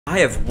I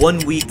have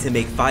 1 week to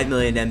make 5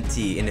 million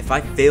MT, and if I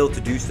fail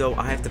to do so,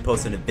 I have to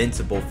post an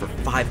Invincible for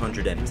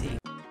 500 MT.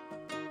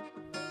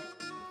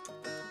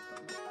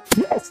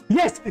 Yes,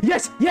 yes,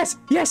 yes, yes,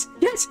 yes,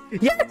 yes,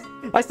 yes!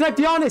 I sniped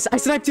Giannis! I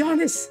sniped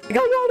Giannis! I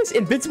got Giannis!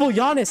 Invincible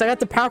Giannis! I got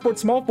the power forward,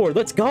 small forward.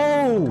 Let's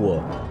go!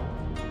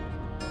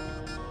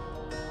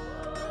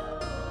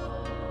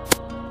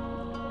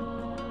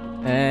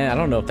 I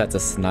don't know if that's a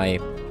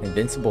snipe.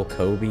 Invincible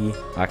Kobe?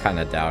 I kind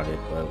of doubt it,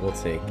 but we'll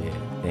take it.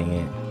 Dang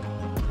it.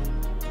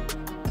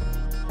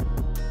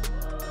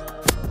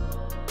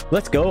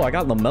 Let's go. I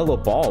got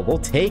LaMelo Ball. We'll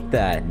take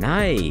that.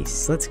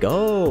 Nice. Let's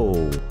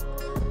go.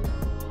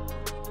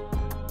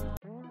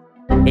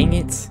 Dang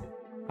it.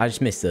 I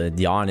just missed a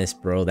Giannis,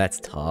 bro. That's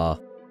tough.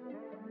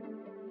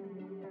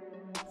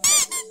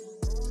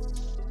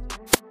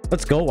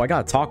 Let's go. I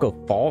got Taco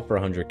Fall for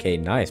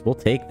 100k. Nice. We'll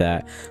take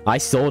that. I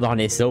sold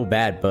on it so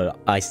bad, but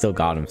I still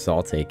got him, so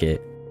I'll take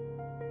it.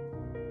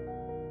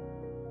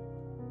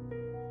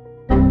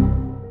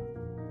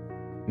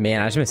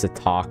 Man, I just missed a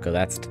Taco.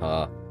 That's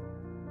tough.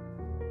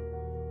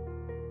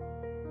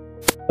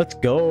 Let's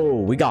go.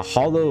 We got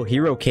Hollow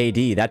Hero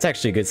KD. That's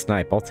actually a good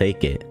snipe. I'll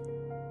take it.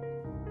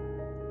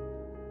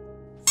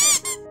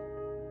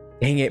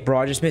 Dang it, bro.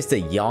 I just missed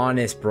a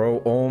Giannis,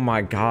 bro. Oh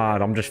my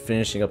god. I'm just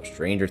finishing up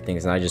Stranger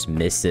Things and I just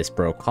missed this,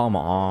 bro. Come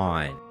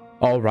on.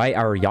 All right.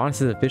 Our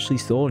Giannis is officially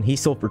sold and he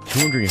sold for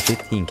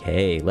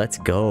 215k. Let's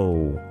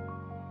go.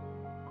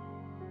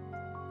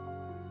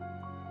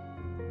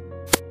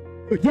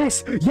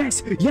 Yes,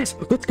 yes, yes.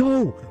 Let's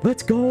go.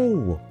 Let's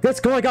go. Let's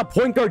go. I got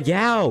point guard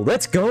Yao.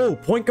 Let's go.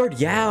 Point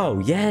guard Yao.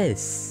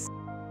 Yes.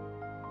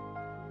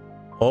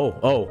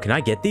 Oh, can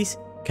I get these?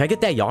 Can I get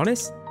that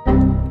Giannis?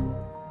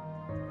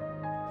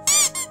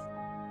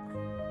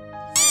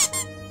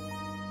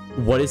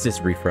 What is this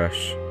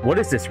refresh? What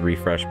is this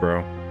refresh,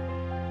 bro?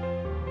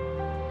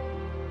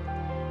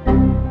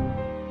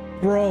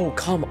 Bro,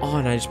 come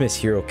on. I just missed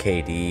Hero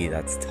KD.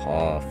 That's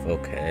tough.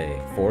 Okay.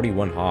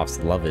 41 hops.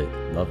 Love it.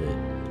 Love it.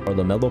 Our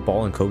LaMelo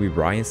Ball and Kobe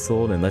Bryant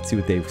sold, and let's see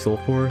what they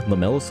sold for.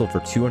 LaMelo sold for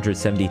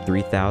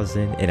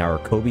 273,000, and our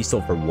Kobe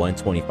sold for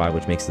 125,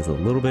 which makes us a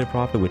little bit of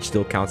profit, which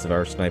still counts as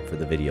our snipe for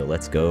the video.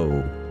 Let's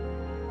go.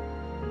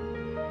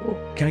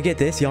 Can I get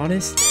this,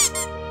 Giannis?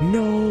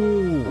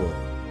 No.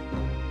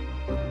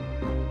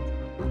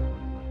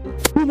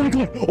 Oh my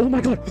god! Oh my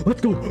god!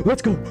 Let's go!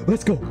 Let's go!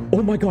 Let's go!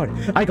 Oh my god!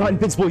 I got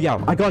Invincible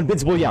Yao! I got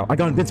Invincible Yao! I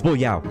got Invincible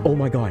Yao! Oh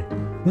my god!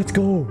 Let's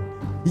go!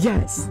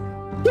 Yes!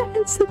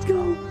 Yes! Let's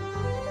go!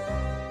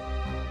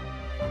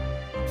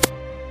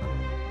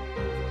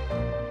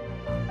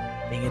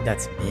 Dang it,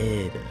 that's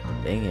mid.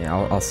 Dang it,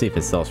 I'll see if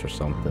it sells for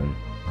something.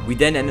 We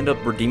then ended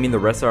up redeeming the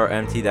rest of our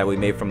MT that we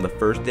made from the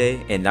first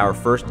day, and our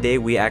first day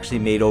we actually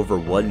made over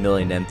 1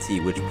 million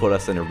MT, which put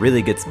us in a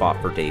really good spot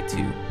for day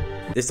 2.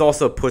 This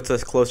also puts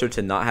us closer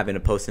to not having to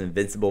post an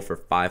Invincible for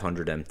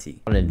 500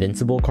 MT. An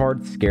Invincible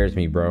card scares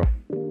me, bro.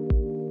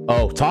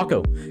 Oh,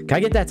 Taco. Can I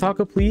get that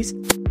Taco, please?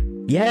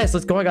 Yes,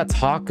 let's go. I got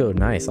Taco.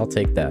 Nice. I'll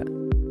take that.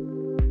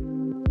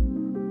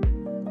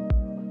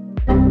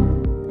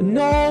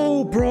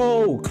 No,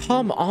 bro.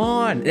 Come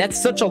on.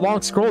 That's such a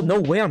long scroll. No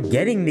way I'm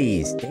getting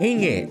these.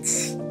 Dang it.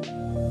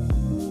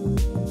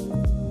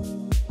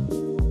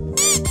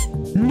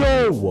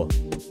 No.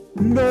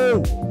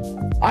 No.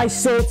 I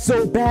sold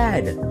so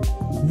bad.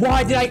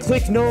 Why did I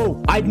click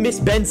no? I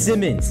missed Ben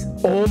Simmons.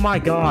 Oh my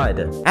god.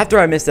 After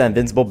I missed that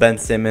Invincible Ben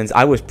Simmons,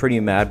 I was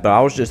pretty mad, but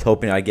I was just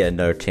hoping I'd get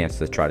another chance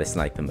to try to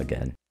snipe him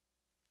again.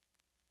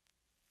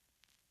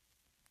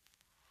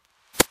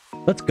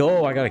 Let's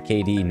go. I got a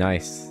KD.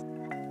 Nice.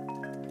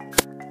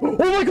 Oh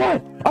my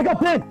god. I got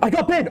Ben. I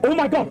got Ben. Oh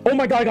my god. Oh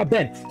my god. I got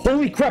Ben.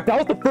 Holy crap. That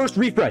was the first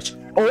refresh.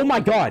 Oh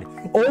my god.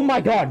 Oh my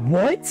god.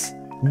 What?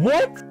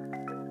 What?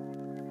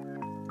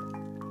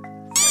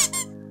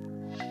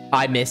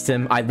 I missed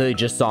him. I literally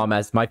just saw him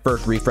as my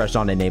first refresh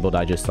on enabled.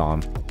 I just saw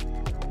him.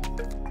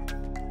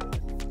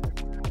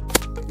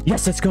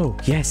 Yes, let's go.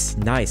 Yes,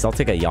 nice. I'll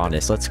take a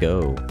Giannis. Let's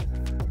go.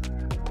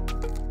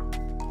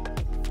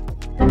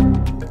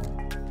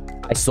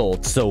 I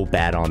sold so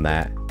bad on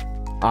that.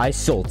 I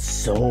sold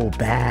so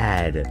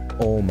bad.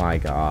 Oh my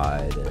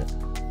god.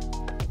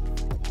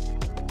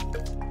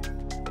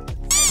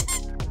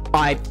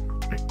 Why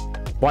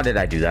did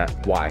I do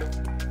that? Why?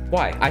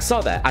 Why? I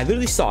saw that. I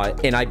literally saw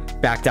it and I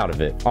backed out of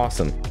it.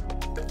 Awesome.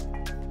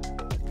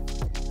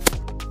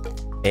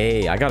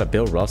 Hey, I got a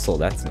Bill Russell.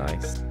 That's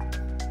nice.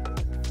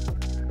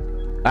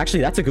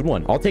 Actually, that's a good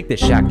one. I'll take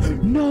this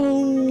Shaq.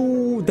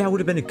 No, that would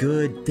have been a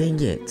good. Dang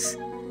it.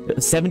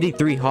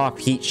 73 hop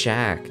Heat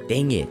Shaq.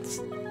 Dang it.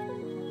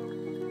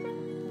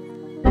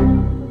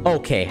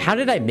 Okay, how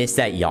did I miss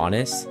that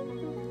Giannis?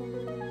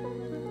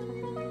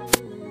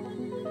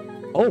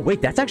 Oh,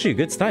 wait, that's actually a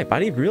good snipe. I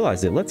didn't even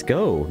realize it. Let's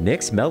go.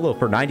 Knicks Melo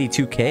for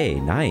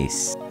 92k.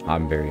 Nice.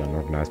 I'm very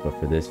unorganized, but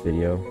for this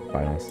video, if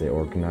I don't stay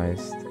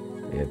organized,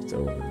 it's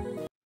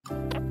over.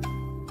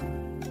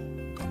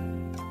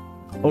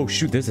 Oh,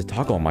 shoot, there's a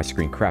toggle on my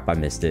screen. Crap, I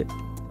missed it.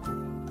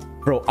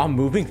 Bro, I'm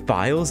moving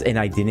files and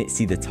I didn't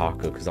see the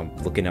taco because I'm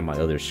looking at my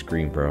other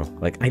screen, bro.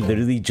 Like, I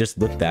literally just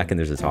looked back and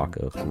there's a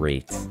taco.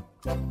 Great.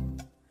 Oh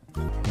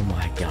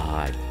my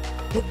god.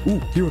 Ooh,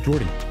 Hero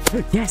Jordan.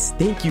 Yes,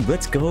 thank you.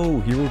 Let's go.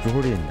 Hero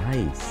Jordan.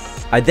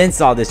 Nice. I then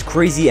saw this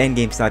crazy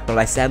endgame snipe, but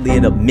I sadly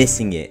ended up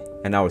missing it.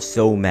 And I was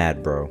so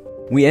mad, bro.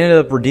 We ended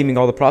up redeeming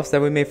all the props that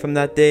we made from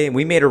that day.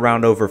 We made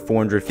around over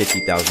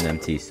 450,000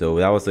 MT, so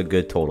that was a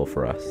good total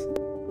for us.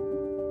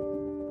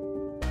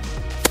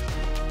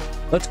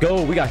 Let's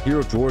go. We got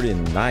Hero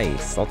Jordan.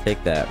 Nice. I'll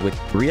take that. With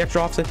 3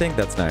 extra offs, I think.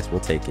 That's nice. We'll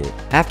take it.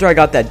 After I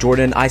got that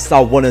Jordan, I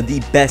saw one of the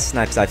best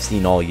snipes I've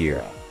seen all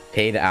year.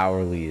 Paid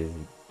hourly.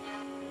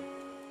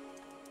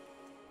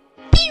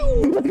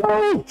 Let's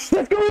go.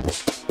 Let's go.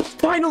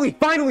 Finally.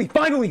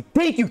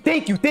 Thank you.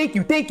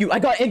 I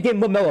got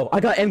endgame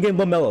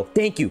LaMelo.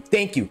 Thank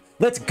you.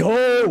 Let's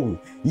go.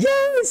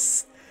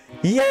 Yes.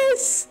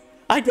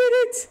 I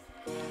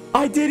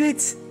did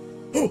it.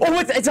 Oh,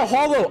 it's a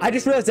holo. I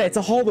just realized that it's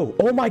a holo.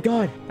 Oh my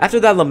god. After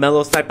that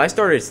LaMelo snipe, I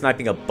started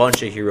sniping a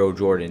bunch of Hero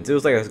Jordans. It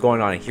was like I was going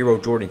on a Hero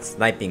Jordan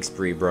sniping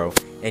spree, bro.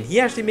 And he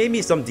actually made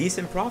me some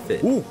decent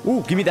profit. Ooh,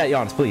 give me that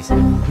Giannis, please.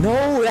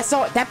 No, that's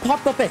all. That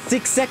popped up at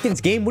 6 seconds,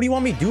 game. What do you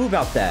want me to do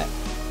about that?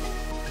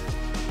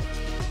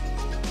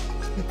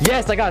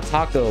 Yes, I got a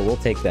taco. We'll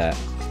take that.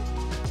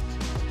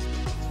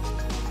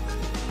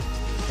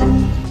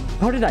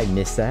 How did I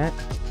miss that?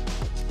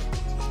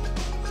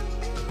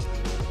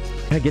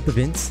 Can I get the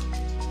Vince?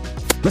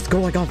 Let's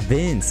go. I got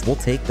Vince. We'll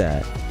take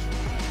that.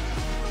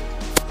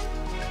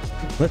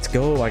 Let's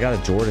go. I got a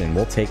Jordan.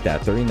 We'll take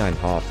that. 39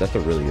 hops. That's a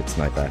really good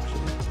snipe,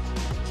 actually.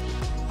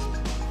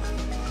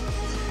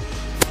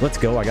 Let's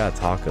go. I got a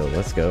taco.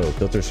 Let's go.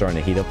 Filter's starting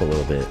to heat up a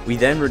little bit. We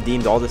then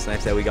redeemed all the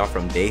snipes that we got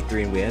from day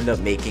 3, and we ended up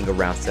making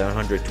around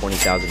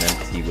 720,000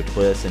 MT, which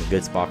put us in a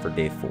good spot for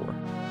day 4.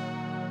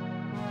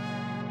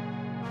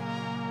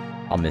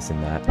 I'm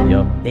missing that.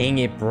 Yup. Dang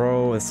it,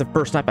 bro. It's the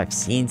first snipe I've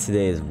seen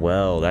today as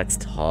well. That's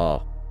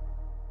tough.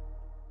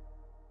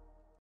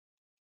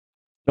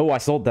 Oh, I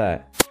sold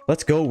that.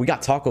 Let's go. We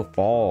got Taco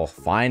Fall.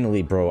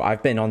 Finally, bro.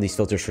 I've been on these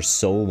filters for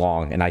so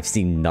long, and I've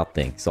seen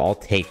nothing. So I'll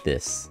take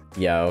this.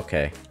 Yeah,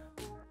 okay.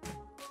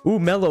 Ooh,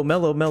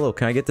 Mellow.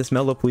 Can I get this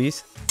Mellow,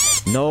 please?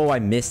 No, I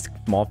missed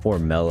small 4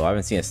 Mellow. I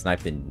haven't seen a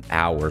snipe in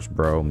hours,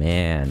 bro.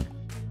 Man.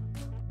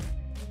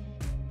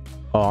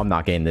 Oh, I'm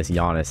not getting this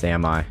Giannis,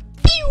 am I?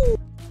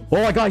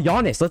 Oh, I got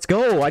Giannis. Let's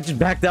go. I just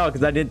backed out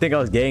because I didn't think I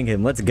was getting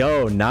him. Let's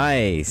go.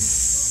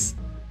 Nice.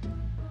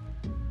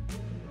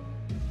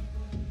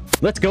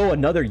 Let's go.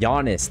 Another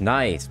Giannis.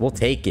 Nice. We'll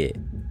take it.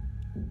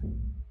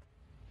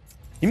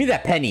 Give me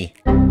that Penny.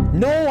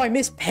 No, I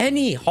missed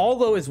Penny.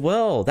 Holo as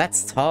well.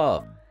 That's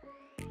tough.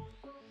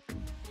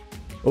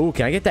 Oh,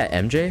 can I get that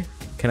MJ?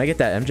 Can I get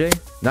that MJ?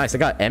 Nice. I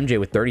got MJ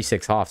with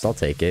 36 hops. I'll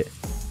take it.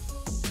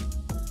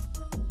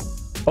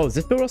 Oh, is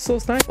this Bill Russell a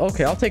snipe?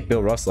 Okay, I'll take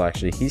Bill Russell,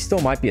 actually. He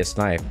still might be a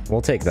snipe.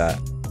 We'll take that.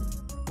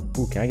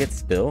 Ooh, can I get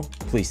this Bill?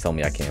 Please tell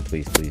me I can.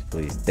 Please.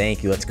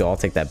 Thank you. Let's go. I'll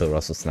take that Bill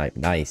Russell snipe.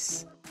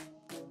 Nice.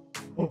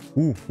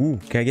 Ooh.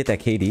 Can I get that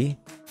KD?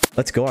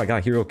 Let's go. I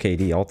got Hero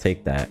KD. I'll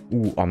take that.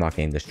 Ooh, I'm not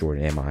getting this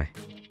Jordan, am I?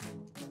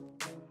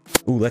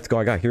 Ooh, let's go.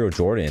 I got Hero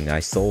Jordan.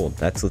 I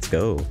sold. Let's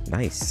go.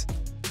 Nice.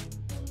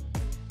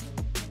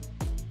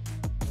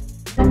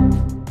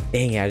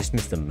 Dang it, I just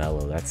missed a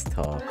Mellow. That's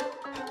tough.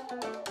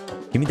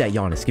 Give me that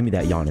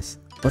Giannis.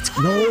 Let's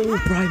go. No,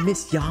 bro, I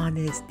missed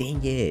Giannis.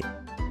 Dang it.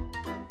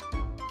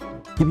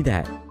 Give me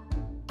that.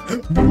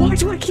 Why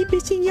do I keep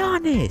missing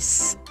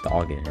Giannis?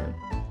 Dog it. Can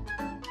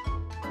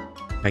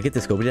I get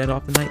this Kobe Dad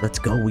off the night? Let's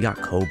go. We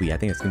got Kobe. I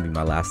think it's going to be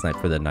my last night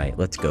for the night.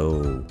 Let's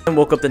go. I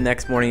woke up the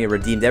next morning and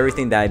redeemed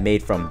everything that I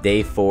made from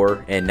day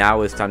 4, and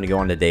now it's time to go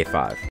on to day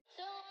 5.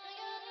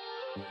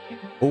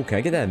 Oh, can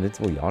I get that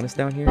Invincible Giannis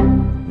down here?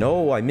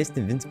 No, I missed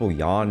Invincible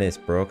Giannis,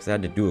 bro, because I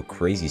had to do a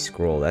crazy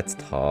scroll. That's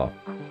tough.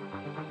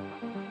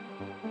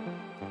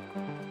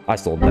 I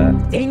sold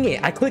that. Dang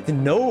it, I clicked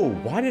no.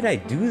 Why did I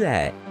do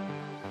that?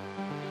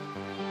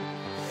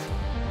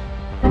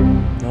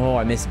 No,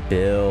 I missed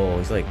Bill.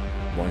 He's like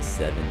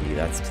 170.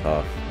 That's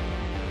tough.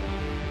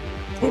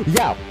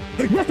 Yao.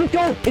 Yes, let's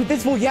go.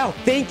 Invincible Yao.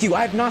 Thank you.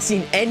 I have not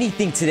seen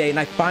anything today, and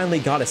I finally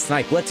got a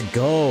snipe. Let's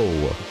go.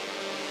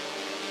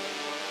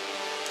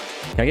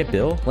 Can I get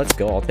Bill? Let's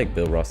go. I'll take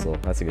Bill Russell.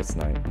 That's a good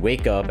snipe.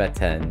 Wake up at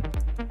 10.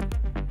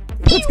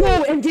 Let's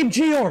go! Endgame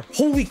GR!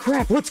 Holy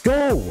crap, let's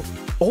go!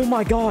 Oh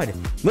my god.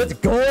 Let's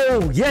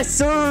go! Yes,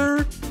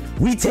 sir!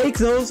 We take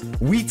those.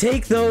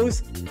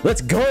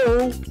 Let's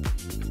go!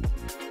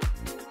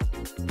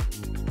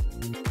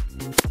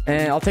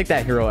 And I'll take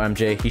that Hero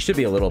MJ. He should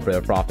be a little bit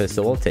of profit,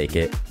 so we'll take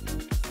it.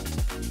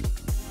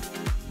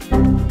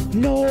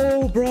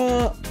 No,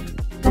 bruh!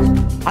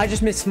 I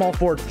just missed small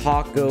 4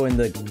 Taco and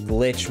the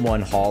glitch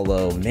 1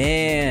 holo.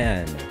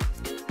 Man.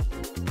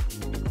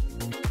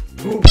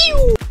 No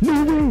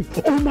way.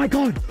 Oh my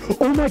god.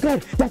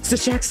 That's the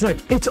Shaq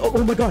snipe. It's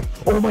oh my god.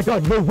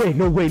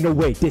 No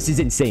way. This is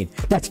insane.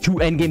 That's 2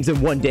 endgames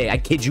in one day. I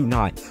kid you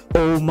not.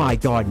 Oh my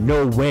god.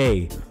 No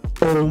way.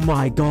 Oh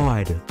my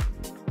god.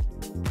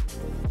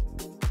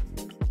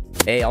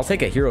 Hey, I'll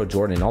take a Hero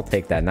Jordan. I'll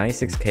take that.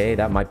 96K.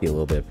 That might be a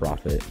little bit of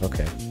profit.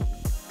 Okay.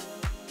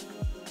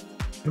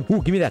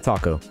 Ooh, give me that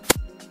taco.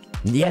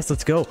 Yes,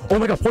 let's go. Oh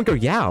my god, point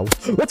guard Yao.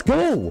 Let's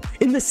go.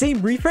 In the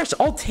same refresh,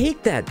 I'll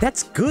take that.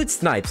 That's good,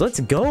 Snipes. Let's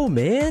go,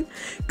 man.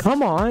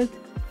 Come on.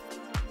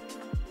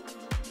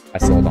 I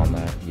sold on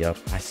that. Yep,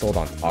 I sold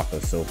on taco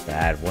so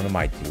bad. What am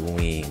I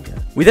doing?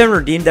 We then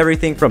redeemed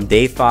everything from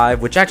day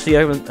 5, which actually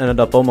ended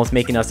up almost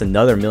making us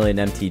another million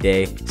MT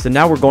day. So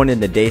now we're going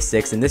into day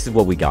 6, and this is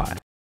what we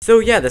got. So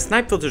yeah, the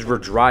snipe filters were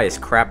dry as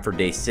crap for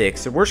day 6,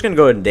 so we're just gonna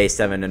go into day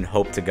 7 and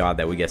hope to God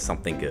that we get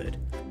something good.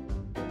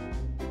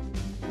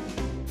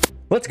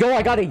 Let's go.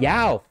 I got a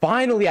Yao.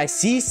 Finally, I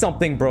see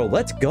something, bro.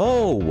 Let's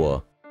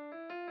go.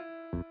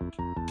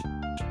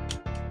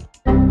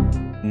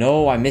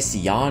 No, I missed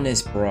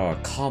Giannis, bro.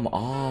 Come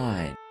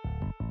on.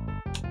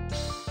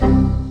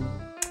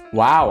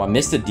 Wow, I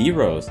missed the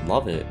D-Rose.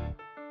 Love it.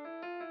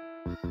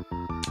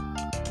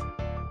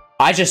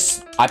 I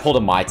pulled a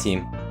my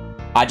team.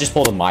 I just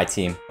pulled a my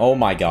team. Oh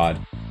my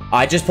god.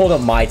 I just pulled a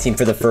my team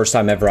for the first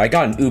time ever. I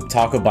got an Oop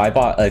Taco, but I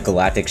bought a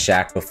Galactic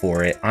Shack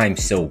before it. I'm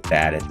so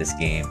bad at this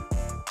game.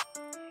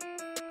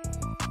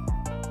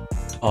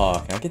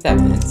 Oh, can I get that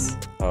Vince?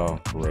 Oh,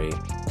 great.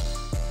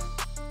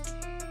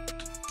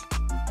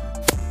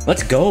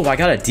 Let's go. I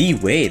got a D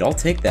Wade. I'll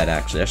take that,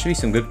 actually. That should be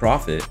some good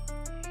profit.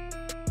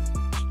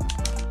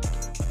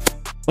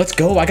 Let's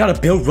go. I got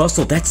a Bill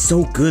Russell. That's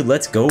so good.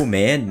 Let's go,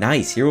 man.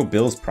 Nice. Hero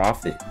Bill's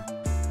profit.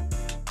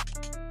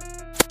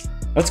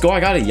 Let's go. I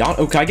got a Giannis.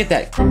 Oh, can I get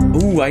that?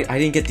 Ooh, I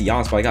didn't get the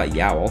Giannis, but I got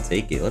Yao. I'll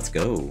take it. Let's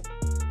go.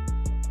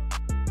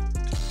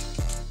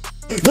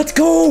 Let's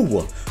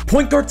go.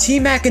 Point guard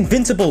T-Mac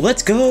Invincible.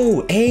 Let's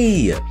go.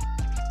 Hey.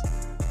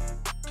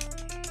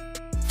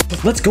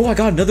 Let's go. I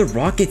got another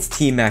Rockets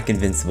T-Mac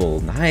Invincible.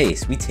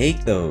 Nice. We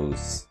take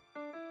those.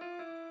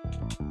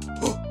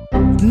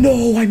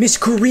 No, I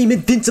missed Kareem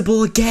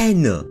Invincible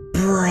again.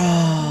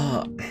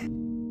 Bruh.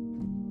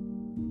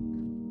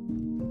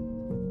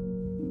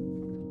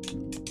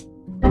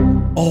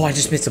 Oh, I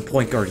just missed a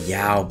point guard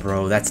Yao,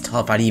 bro. That's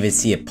tough. I didn't even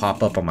see it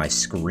pop up on my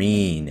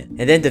screen.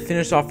 And then to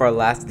finish off our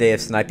last day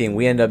of sniping,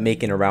 we ended up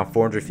making around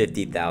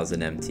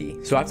 450,000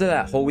 MT. So after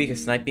that whole week of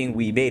sniping,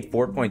 we made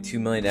 4.2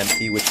 million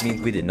MT, which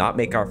means we did not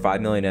make our 5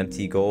 million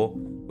MT goal,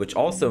 which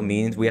also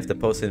means we have to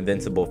post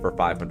Invincible for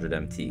 500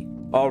 MT.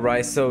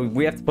 Alright, so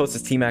we have to post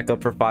this T-Mac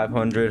up for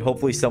 500.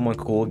 Hopefully someone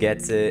cool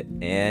gets it.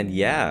 And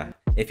yeah.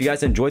 If you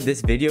guys enjoyed this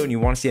video and you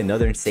want to see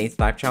another insane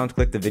snipe challenge,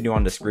 click the video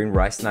on the screen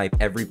where I snipe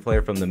every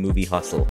player from the movie Hustle.